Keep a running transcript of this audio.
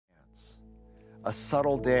a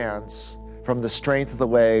subtle dance from the strength of the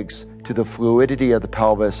legs to the fluidity of the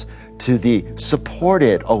pelvis to the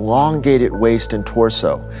supported, elongated waist and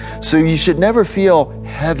torso. So you should never feel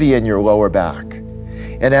heavy in your lower back.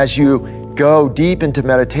 And as you go deep into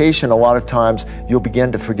meditation, a lot of times you'll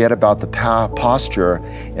begin to forget about the posture,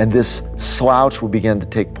 and this slouch will begin to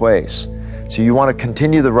take place. So you want to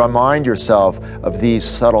continue to remind yourself of these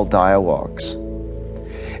subtle dialogues.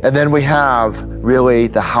 And then we have really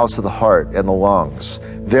the house of the heart and the lungs.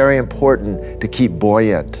 Very important to keep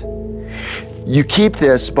buoyant. You keep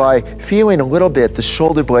this by feeling a little bit the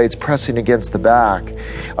shoulder blades pressing against the back,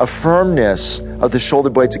 a firmness of the shoulder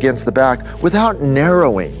blades against the back without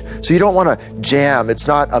narrowing. So you don't want to jam. It's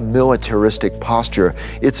not a militaristic posture.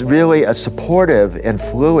 It's really a supportive and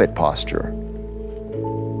fluid posture.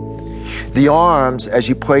 The arms, as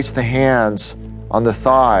you place the hands on the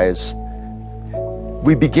thighs,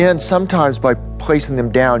 we begin sometimes by placing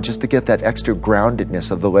them down just to get that extra groundedness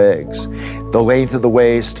of the legs, the length of the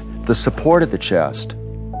waist, the support of the chest.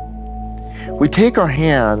 We take our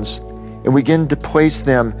hands and we begin to place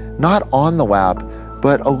them not on the lap,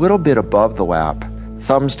 but a little bit above the lap,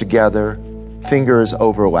 thumbs together, fingers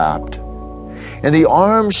overlapped. And the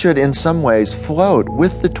arms should in some ways float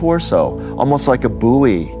with the torso, almost like a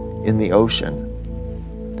buoy in the ocean.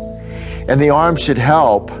 And the arms should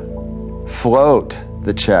help float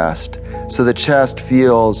the chest, so the chest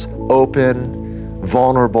feels open,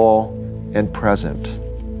 vulnerable, and present.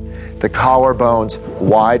 The collarbones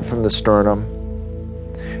wide from the sternum,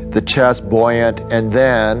 the chest buoyant, and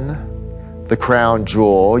then the crown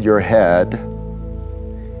jewel, your head,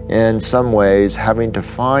 in some ways having to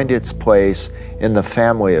find its place in the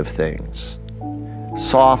family of things.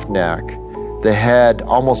 Soft neck, the head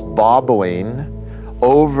almost bobbling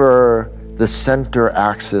over the center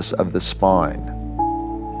axis of the spine.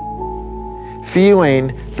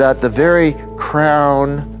 Feeling that the very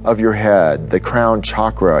crown of your head, the crown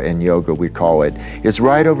chakra in yoga we call it, is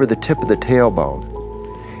right over the tip of the tailbone.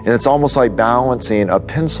 And it's almost like balancing a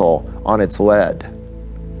pencil on its lead.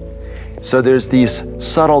 So there's these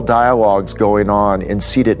subtle dialogues going on in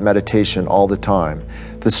seated meditation all the time.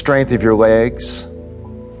 The strength of your legs,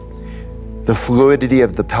 the fluidity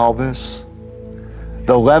of the pelvis,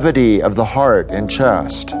 the levity of the heart and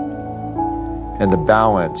chest, and the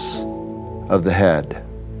balance of the head.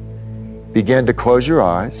 Begin to close your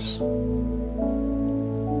eyes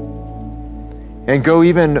and go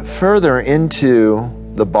even further into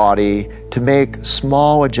the body to make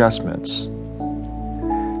small adjustments.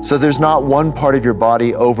 So there's not one part of your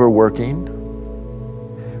body overworking,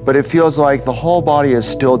 but it feels like the whole body is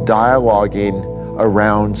still dialoguing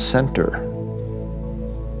around center.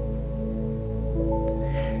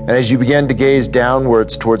 And as you begin to gaze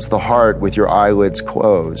downwards towards the heart with your eyelids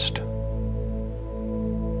closed,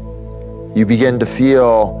 you begin to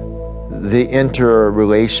feel the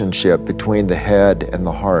interrelationship between the head and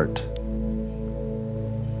the heart.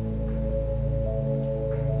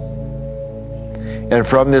 And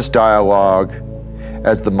from this dialogue,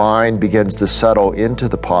 as the mind begins to settle into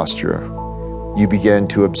the posture, you begin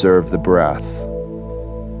to observe the breath.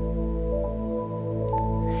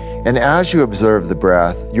 And as you observe the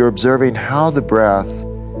breath, you're observing how the breath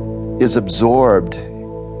is absorbed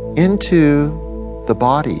into the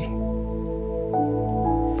body.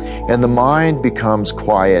 And the mind becomes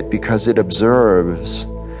quiet because it observes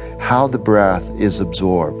how the breath is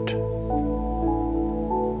absorbed.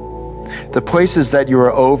 The places that you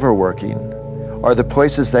are overworking are the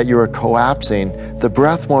places that you are collapsing. The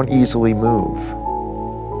breath won't easily move.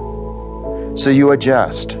 So you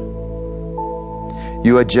adjust.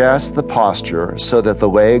 You adjust the posture so that the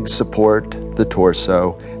legs support the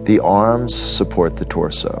torso, the arms support the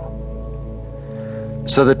torso.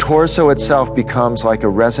 So the torso itself becomes like a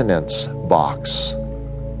resonance box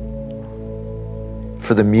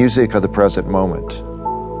for the music of the present moment.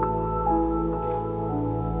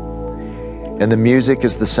 And the music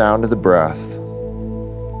is the sound of the breath,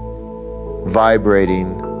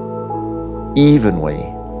 vibrating evenly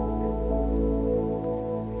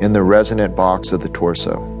in the resonant box of the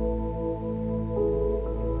torso.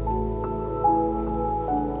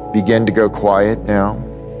 Begin to go quiet now.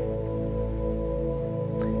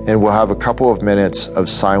 And we'll have a couple of minutes of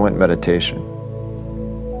silent meditation.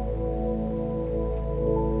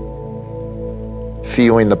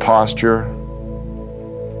 Feeling the posture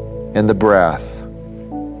and the breath